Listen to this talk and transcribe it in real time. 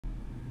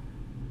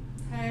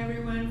Hi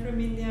everyone from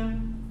India.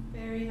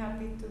 Very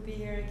happy to be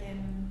here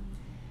again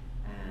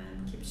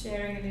and keep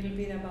sharing a little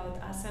bit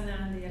about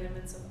asana and the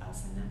elements of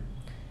asana.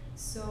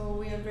 So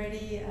we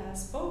already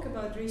spoke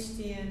about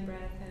drishti and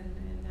breath, and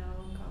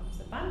now comes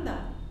the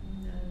bandha.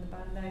 And the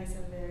bandha is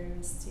a very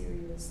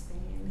mysterious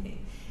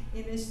thing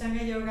in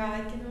Ashtanga yoga.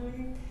 I can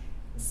only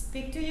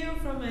speak to you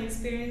from my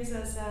experience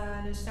as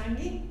an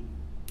Ashtangi,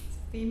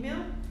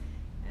 female,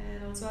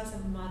 and also as a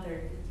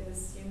mother,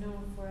 because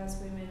for us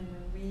women,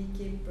 when we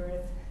give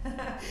birth,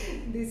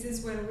 this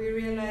is when we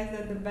realize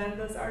that the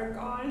bandhas are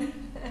gone.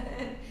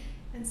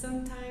 And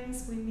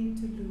sometimes we need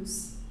to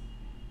lose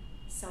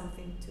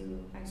something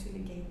to actually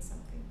gain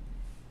something.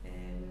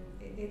 And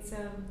it's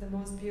the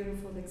most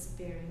beautiful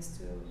experience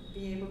to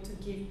be able to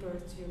give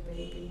birth to your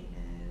baby,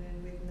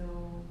 and with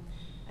no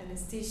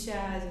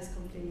anesthesia, just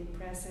completely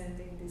present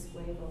in this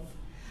wave of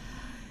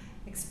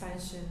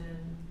expansion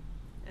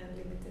and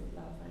limited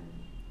love. And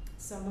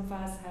some of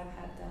us have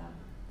had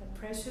the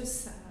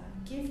precious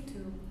gift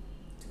to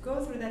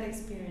go through that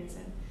experience.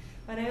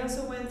 But I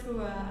also went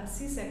through a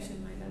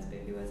C-section. My last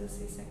baby was a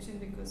C-section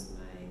because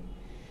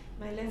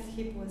my left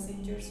hip was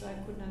injured, so I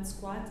could not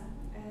squat.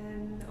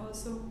 And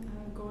also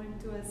going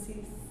to a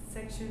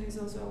C-section is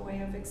also a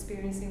way of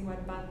experiencing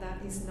what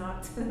bandha is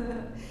not.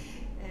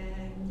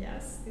 And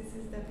yes, this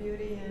is the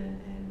beauty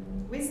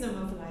and wisdom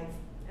of life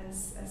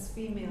as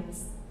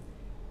females,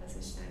 as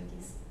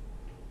Ashtangis.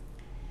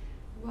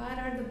 What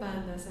are the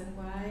bandhas and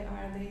why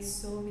are they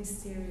so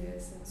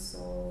mysterious and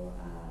so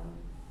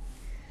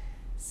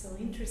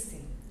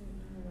interesting?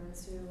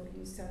 As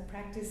you start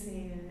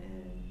practicing, and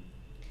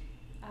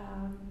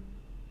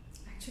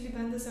actually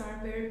bandhas are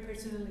a very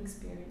personal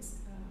experience.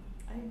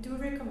 I do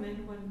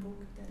recommend one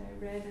book that I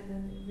read, and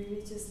then it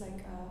really just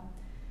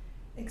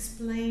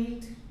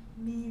explained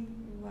me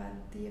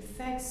what the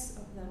effects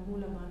of the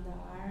Mula Bandha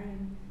are,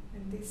 and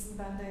this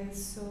bandha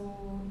is so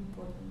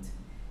important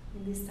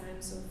in these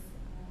times of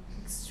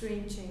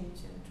extreme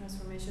change and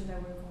transformation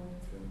that we're going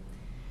through.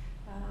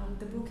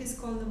 The book is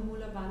called the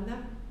Mula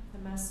Bandha, the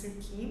Master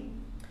Key,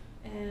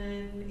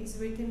 and it's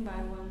written by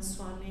one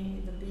Swami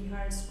in the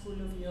Bihar School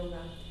of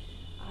Yoga.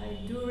 I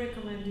do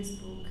recommend this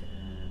book.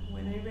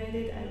 When I read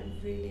it, I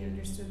really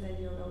understood that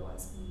yoga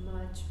was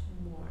much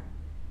more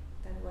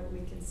than what we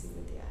can see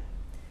with the eye.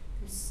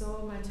 There's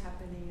so much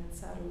happening at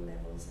subtle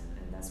levels,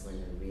 and that's where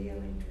the real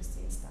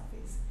interesting stuff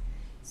is.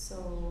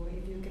 So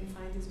if you can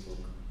find this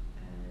book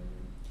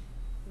and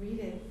read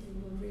it, you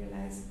will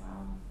realize,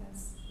 wow,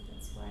 that's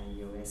why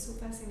yoga is so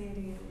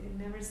fascinating. It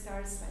never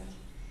starts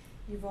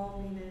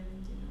evolving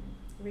and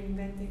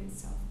reinventing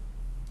itself.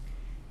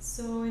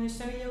 So in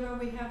Ashtanga Yoga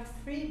we have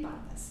 3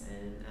 bandhas,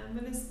 and I'm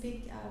going to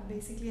speak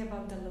basically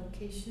about the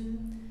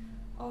location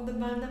of the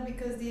bandha,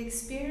 because the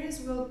experience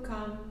will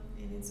come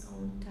in its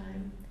own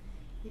time.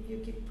 If you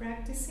keep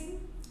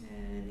practicing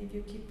and if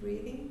you keep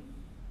breathing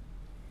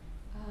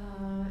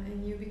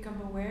and you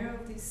become aware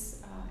of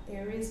these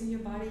areas in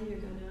your body, you're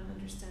going to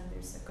understand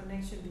there's a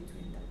connection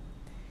between them.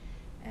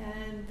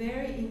 And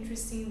very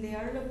interesting, they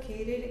are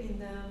located in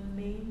the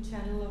main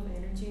channel of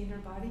energy in our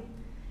body,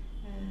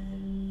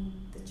 and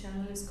the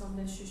channel is called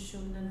the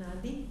Shushumna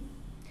Nadi,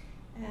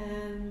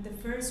 and the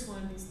first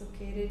one is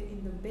located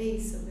in the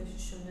base of the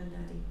Shushumna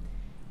Nadi.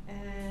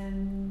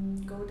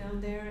 And go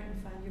down there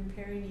and find your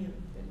perineum.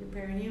 Your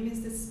perineum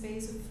is the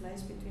space of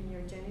flesh between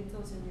your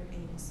genitals and your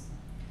anus.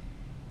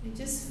 And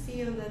just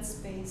feel that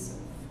space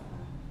of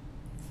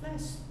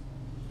flesh.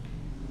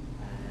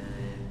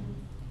 And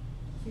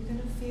you're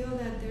going to feel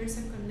that there's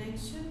a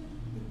connection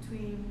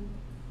between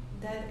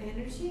that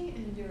energy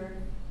and your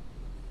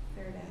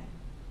third eye.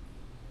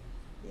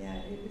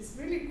 Yeah, it's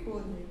really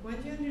cool.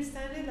 Once you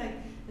understand it,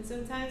 and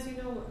sometimes,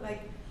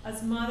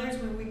 as mothers,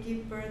 when we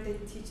give birth, they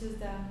teach us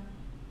the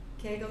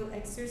Kegel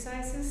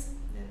exercises,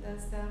 and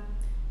that's the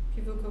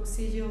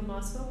pubococcygeal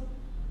muscle.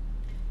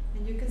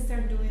 And you can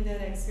start doing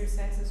that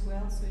exercise as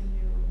well, so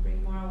you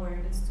bring more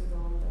awareness to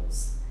all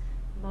those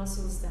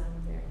muscles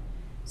down there.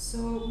 So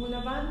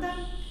Mula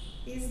Bandha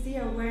is the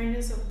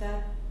awareness of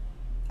that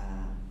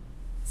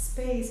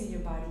space in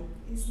your body.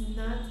 It's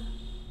not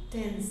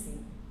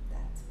tensing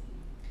that.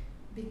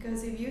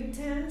 Because if you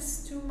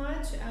tense too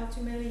much,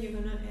 ultimately you're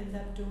going to end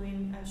up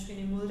doing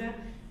Ashwini Mudra,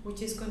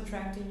 which is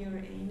contracting your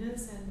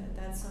anus, and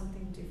that's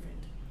something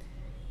different.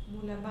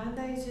 Mula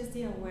Bandha is just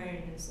the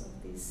awareness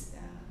of this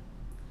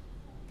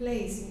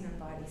place in our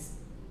bodies,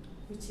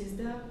 which is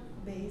the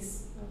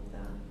base of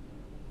the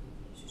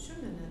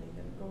Shushumna Nadi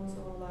that goes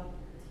all up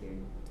here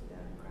to the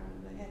crown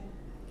of the head.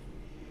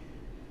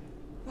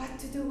 What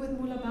to do with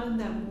Mula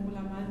Bandha?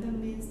 Mula Bandha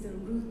means the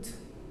root,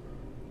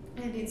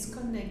 and it's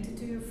connected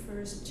to your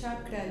first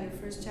chakra. Your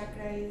first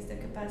chakra is the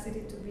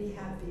capacity to be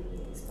happy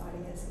with this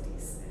body as it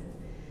is, and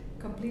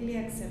completely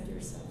accept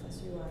yourself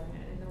as you are,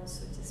 and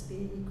also just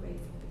be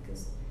grateful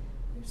because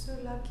you're so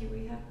lucky.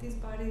 We have these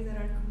bodies that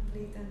are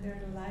complete and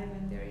they're alive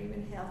and they're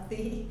even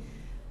healthy.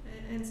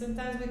 And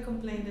sometimes we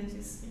complain and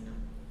just,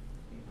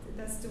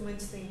 that's too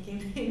much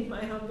thinking, in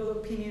my humble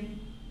opinion.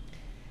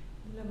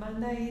 Mula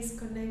Bandha is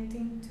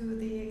connecting to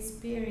the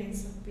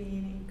experience of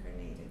being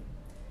incarnated.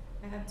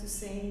 I have to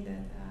say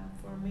that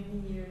for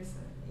many years,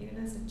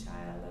 even as a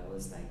child, I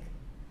was like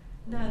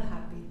not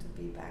happy to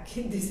be back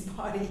in this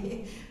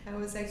body. I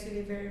was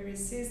actually very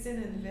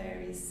resistant and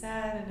very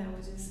sad, and I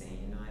was just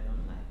saying, I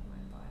don't like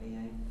my body.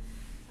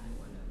 I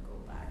want to go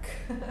back.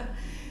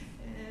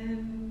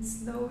 And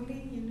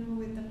slowly,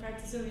 with the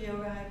practice of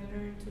yoga, I've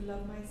learned to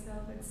love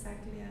myself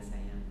exactly as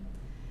I am.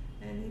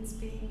 And it's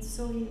been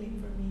so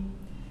healing for me.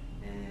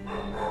 And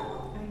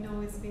I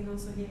know it's been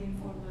also healing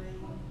for my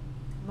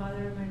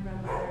mother, my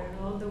grandmother, and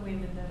all the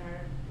women that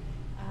are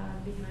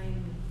behind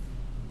me.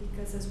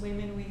 Because as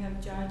women, we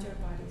have judged our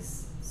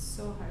bodies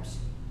so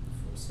harshly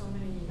for so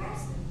many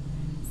years. And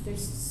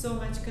there's so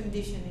much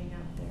conditioning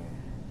out there,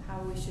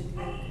 how we should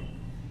look.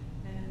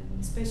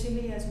 And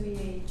especially as we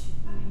age,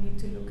 we need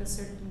to look a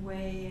certain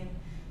way,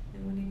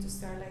 and we need to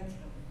start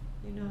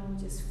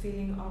just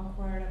feeling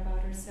awkward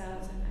about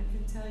ourselves. And I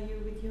can tell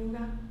you, with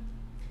yoga,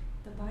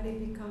 the body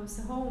becomes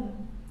a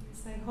home.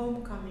 It's like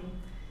homecoming.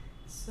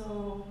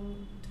 So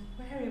don't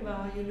worry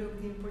about how you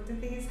look. The important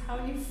thing is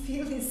how you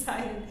feel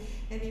inside.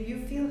 And if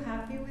you feel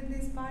happy with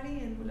this body,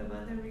 and Mula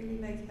Bandha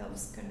really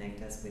helps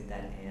connect us with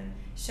that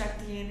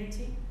Shakti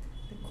energy,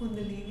 the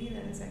Kundalini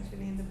that is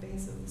actually in the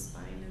base of the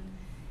spine.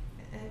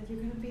 And you're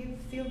going to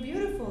feel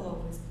beautiful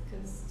always,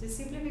 just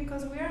simply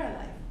because we are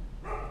alive.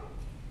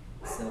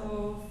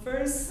 So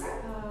first,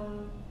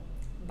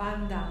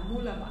 Bandha,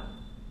 Mula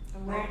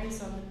Bandha,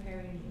 awareness of the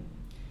perineum.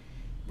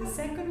 The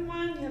second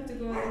one, you have to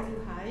go a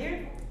little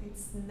higher.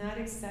 It's not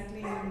exactly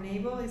in your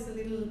navel, it's a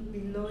little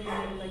below your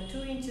navel, like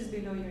 2 inches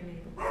below your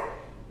navel.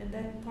 And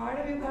that part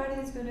of your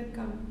body is going to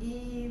come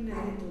in a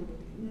little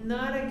bit.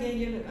 Not again,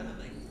 you're not going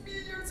to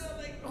feel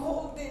yourself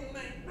holding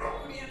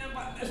Uddiyana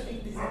Bandha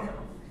like this. No.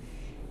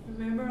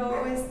 Remember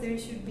always there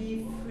should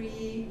be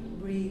free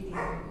breathing.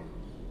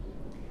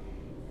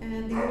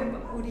 And the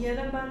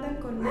Uddiyana Bandha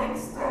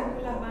connects to the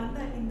Mula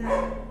Bandha in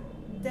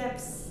the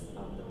depths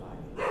of the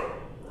body.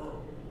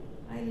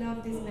 I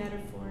love this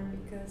metaphor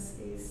because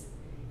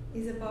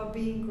it's about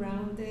being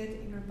grounded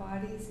in our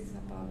bodies, it's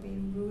about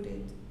being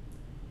rooted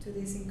to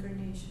this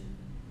incarnation.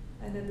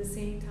 And at the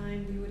same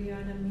time, the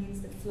Uddiyana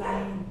means the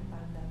flying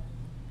Bandha.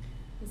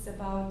 It's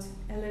about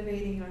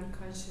elevating our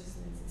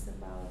consciousness, it's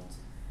about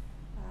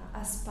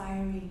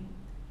aspiring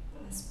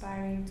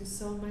to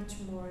so much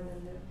more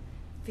than the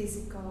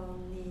physical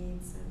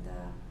needs and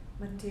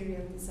the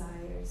material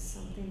desires,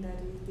 something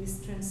that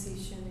this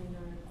transition in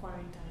our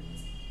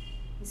quarantines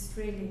is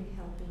really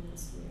helping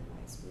us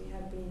realize. We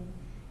have been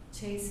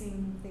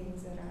chasing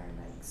things that are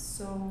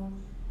so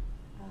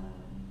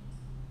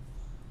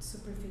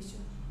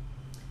superficial,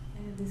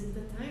 and this is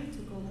the time to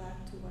go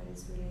back to what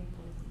is really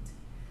important.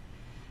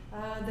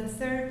 The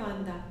third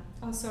bandha,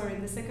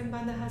 the second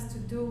bandha has to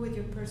do with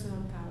your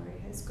personal power.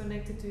 It's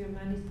connected to your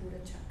Manipura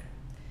chakra.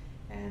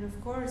 And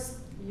of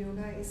course,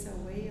 yoga is a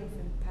way of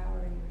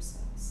empowering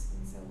ourselves.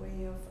 It's a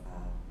way of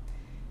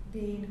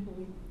being who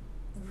we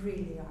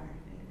really are,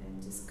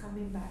 and just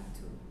coming back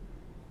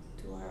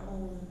to our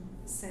own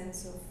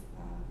sense of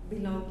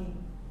belonging.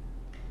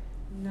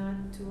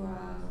 Not to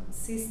a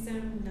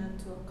system, not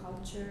to a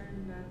culture,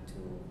 not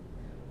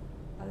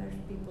to other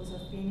people's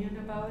opinion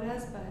about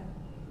us, but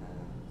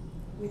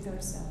with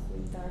ourselves,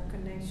 with our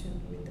connection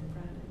with the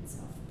prana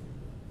itself.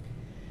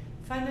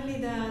 Finally,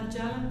 the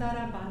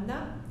Jalandhara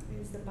Bandha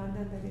is the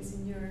bandha that is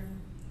in your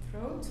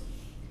throat.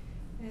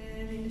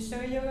 And in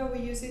Ashtanga Yoga, we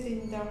use it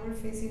in downward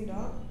facing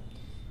dog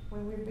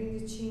when we bring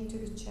the chin to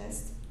the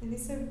chest. And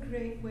it's a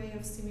great way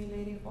of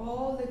stimulating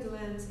all the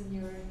glands in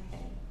your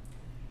head.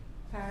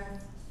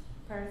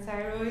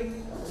 Parathyroid,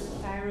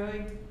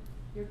 thyroid,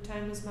 your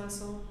thymus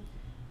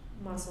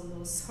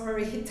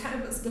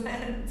thymus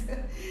gland,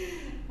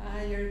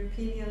 your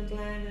pineal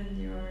gland,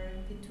 and your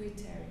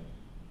pituitary.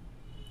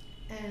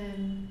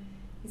 And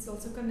it's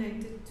also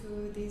connected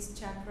to this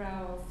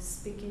chakra of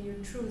speaking your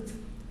truth,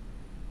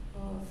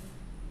 of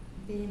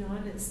being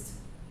honest,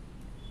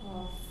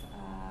 of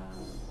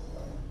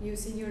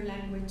using your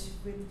language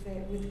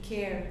with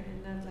care,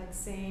 and not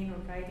saying or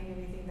writing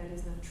anything that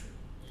is not true.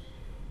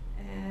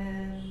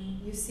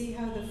 And you see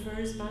how the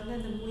first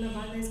bandha, the Mula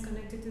Bandha, is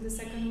connected to the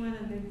second one,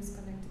 and then it's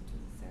connected to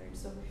the third.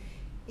 So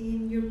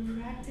in your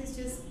practice,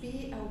 just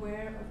be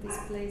aware of these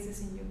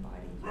places in your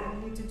body. You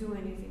don't need to do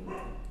anything with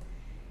it.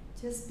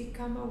 Just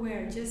become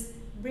aware. Just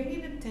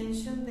bringing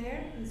attention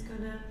there is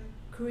going to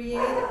create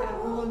a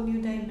whole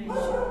new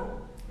dimension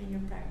in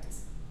your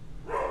practice.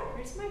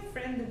 Where's my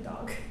friend, the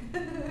dog?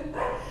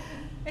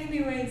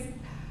 Anyways,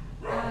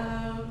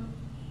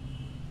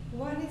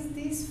 what is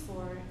this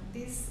for?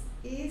 This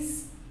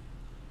is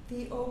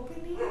the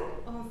opening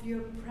of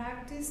your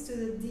practice to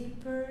the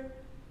deeper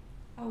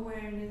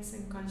awareness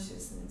and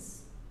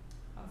consciousness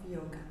of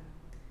yoga.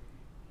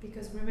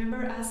 Because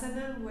remember,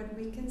 asana, what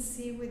we can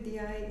see with the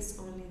eye is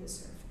only the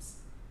surface.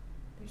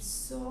 There's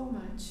so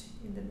much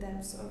in the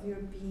depths of your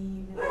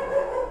being.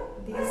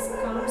 This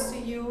comes to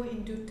you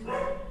in due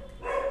time.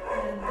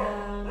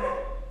 And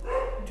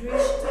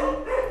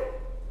drishti,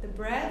 the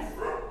breath,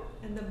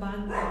 and the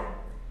bandha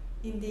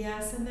in the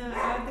asana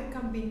are the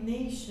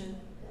combination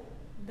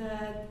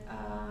that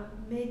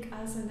make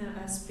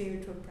asana a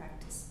spiritual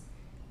practice.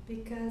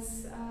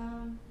 Because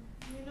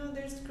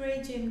there's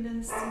great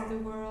gymnasts in the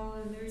world,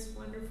 and there's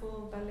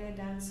wonderful ballet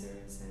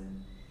dancers,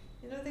 and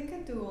they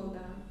can do all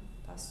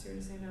the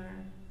postures in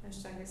our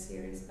Ashtanga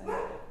series. But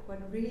what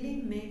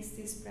really makes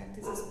this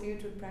practice a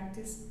spiritual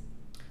practice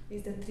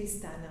is the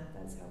Tristana.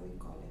 That's how we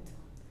call it: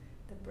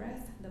 the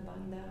breath, the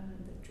bandha,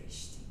 and the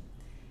drishti.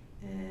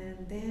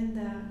 And then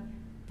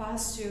the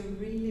posture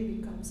really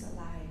becomes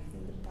alive,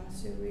 and the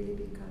posture really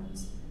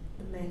becomes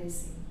the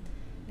medicine.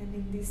 And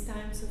in these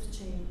times of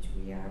change,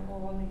 we are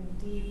all in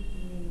deep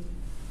need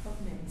of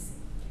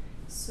medicine.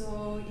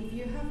 So if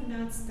you have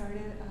not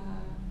started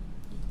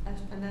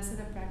an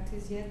asana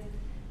practice yet,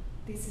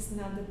 this is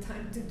not the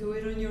time to do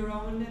it on your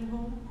own at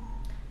home.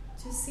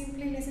 Just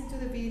simply listen to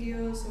the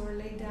videos or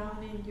lay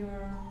down in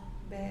your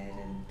bed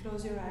and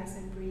close your eyes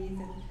and breathe.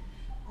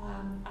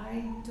 And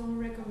I don't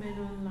recommend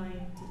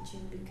online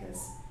teaching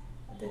because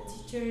the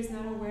teacher is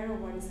not aware of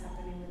what is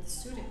happening with the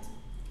student.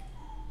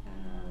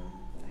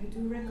 I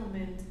do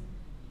recommend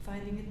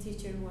finding a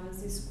teacher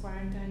once this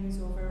quarantine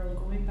is over, or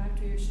going back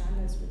to your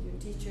shalas with your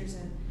teachers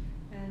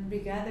and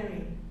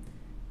regathering.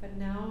 But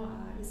now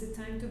is the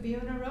time to be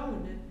on our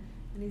own,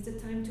 and it's the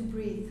time to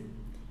breathe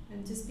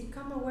and just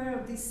become aware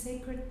of these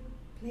sacred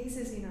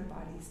places in our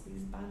bodies,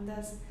 these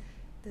bandhas.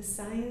 The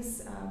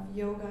science of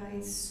yoga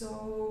is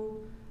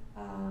so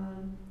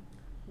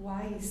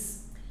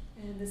wise,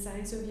 and the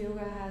science of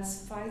yoga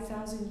has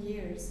 5,000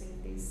 years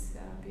in this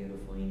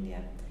beautiful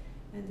India.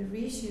 And the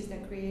rishis, the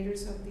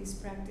creators of this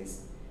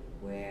practice,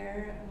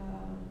 were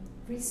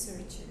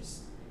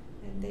researchers,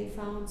 and they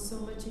found so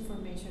much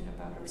information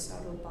about our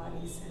subtle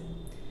bodies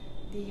and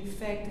the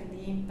effect and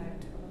the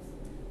impact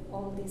of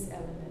all these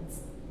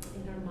elements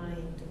in our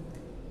mind.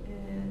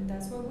 And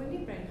that's what we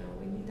need right now.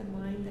 We need a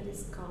mind that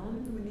is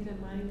calm. We need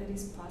a mind that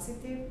is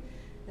positive,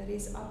 that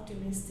is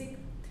optimistic.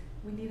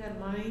 We need a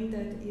mind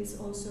that is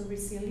also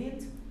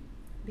resilient,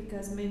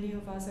 because many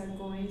of us are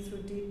going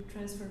through deep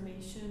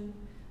transformation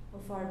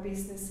of our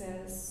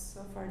businesses,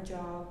 of our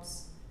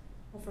jobs,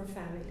 of our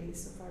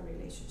families, of our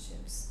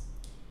relationships.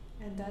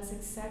 And that's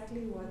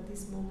exactly what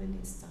this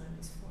moment is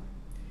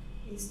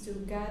for, is to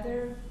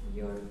gather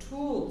your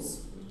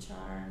tools, which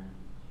are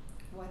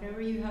whatever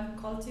you have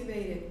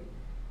cultivated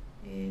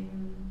in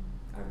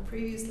our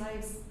previous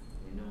lives.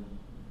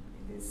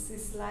 This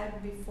is life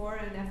before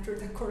and after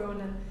the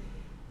corona.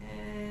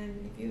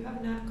 And if you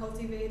have not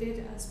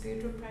cultivated a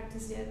spiritual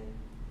practice yet,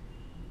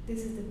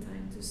 this is the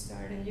time to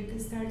start. And you can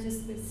start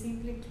just with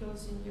simply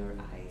closing your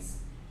eyes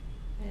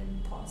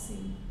and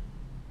pausing,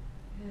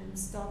 and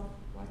stop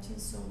watching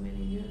so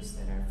many news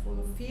that are full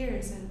of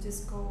fears, and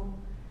just go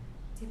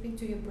deep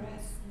into your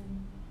breath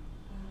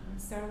and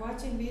start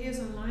watching videos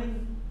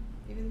online,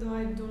 even though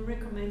I don't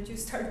recommend you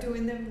start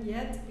doing them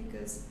yet,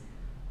 because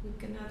we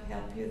cannot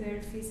help you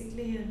there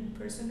physically and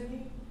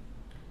personally.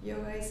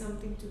 Yoga is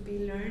something to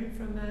be learned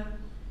from a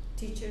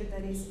teacher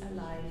that is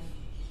alive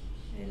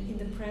and in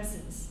the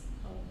presence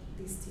of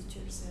these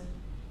teachers. And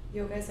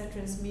yoga is a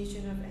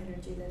transmission of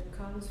energy that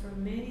comes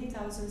from many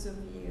thousands of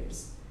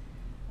years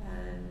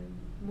and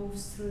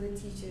moves through the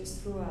teachers,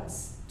 through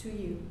us, to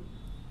you.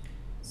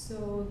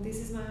 So this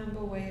is my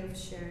humble way of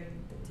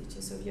sharing the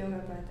teachings of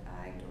yoga, but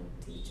I don't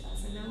teach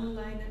asana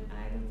online, and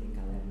I don't think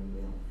I'll ever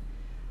will.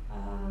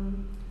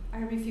 I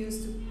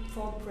refuse to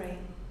fall prey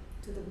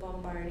to the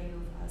bombarding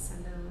of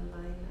asana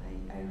online.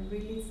 I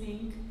really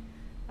think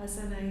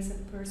asana is a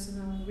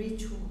personal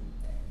ritual,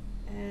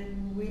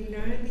 and we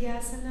learn the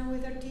asana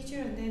with our teacher,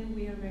 and then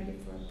we are ready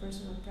for a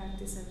personal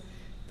practice. And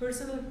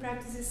personal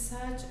practice is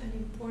such an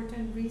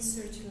important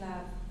research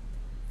lab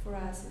for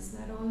us. It's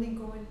not only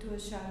going to a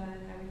shala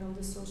and having all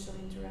the social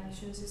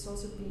interactions, it's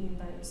also being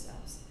by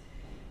ourselves,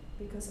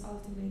 because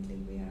ultimately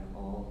we are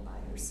all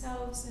by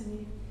ourselves,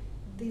 and if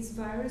this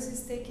virus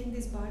is taking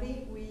this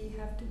body, we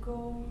have to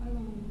go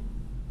alone.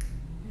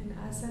 And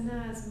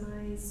asana, as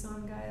my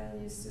son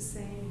Gael used to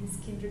say in his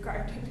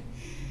kindergarten,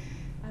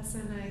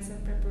 asana is a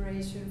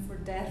preparation for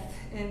death.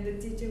 And the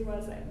teacher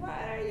was like, "What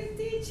are you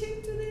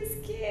teaching to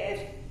this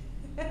kid?"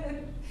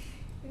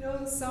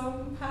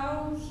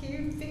 Somehow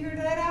he figured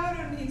that out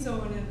on his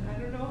own, and I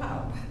don't know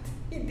how, but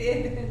he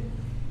did. And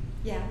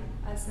yeah,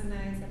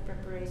 asana is a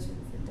preparation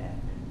for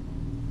death.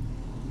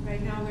 And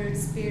right now we're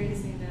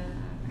experiencing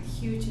a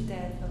huge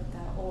death of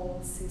the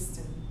old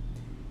system.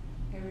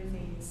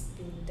 Everything is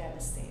being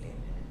devastated,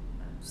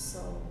 and I'm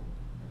so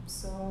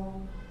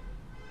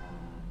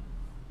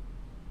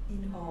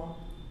in awe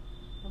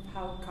of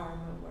how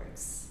karma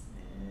works.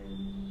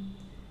 And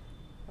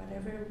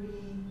whatever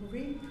we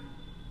reap,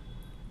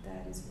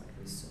 that is what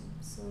we sow.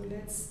 So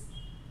let's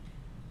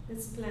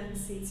plant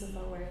seeds of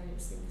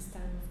awareness in this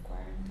time of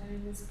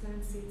quarantine. Let's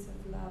plant seeds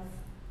of love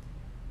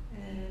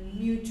and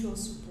mutual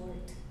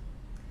support,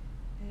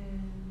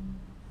 and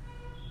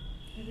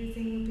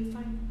everything will be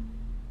fine.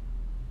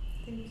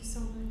 Thank you so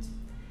much.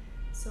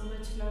 So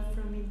much love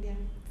from India,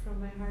 from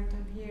my heart.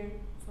 I'm here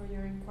for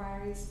your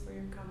inquiries, for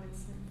your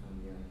comments, and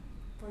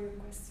for your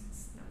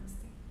questions.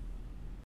 Namaste.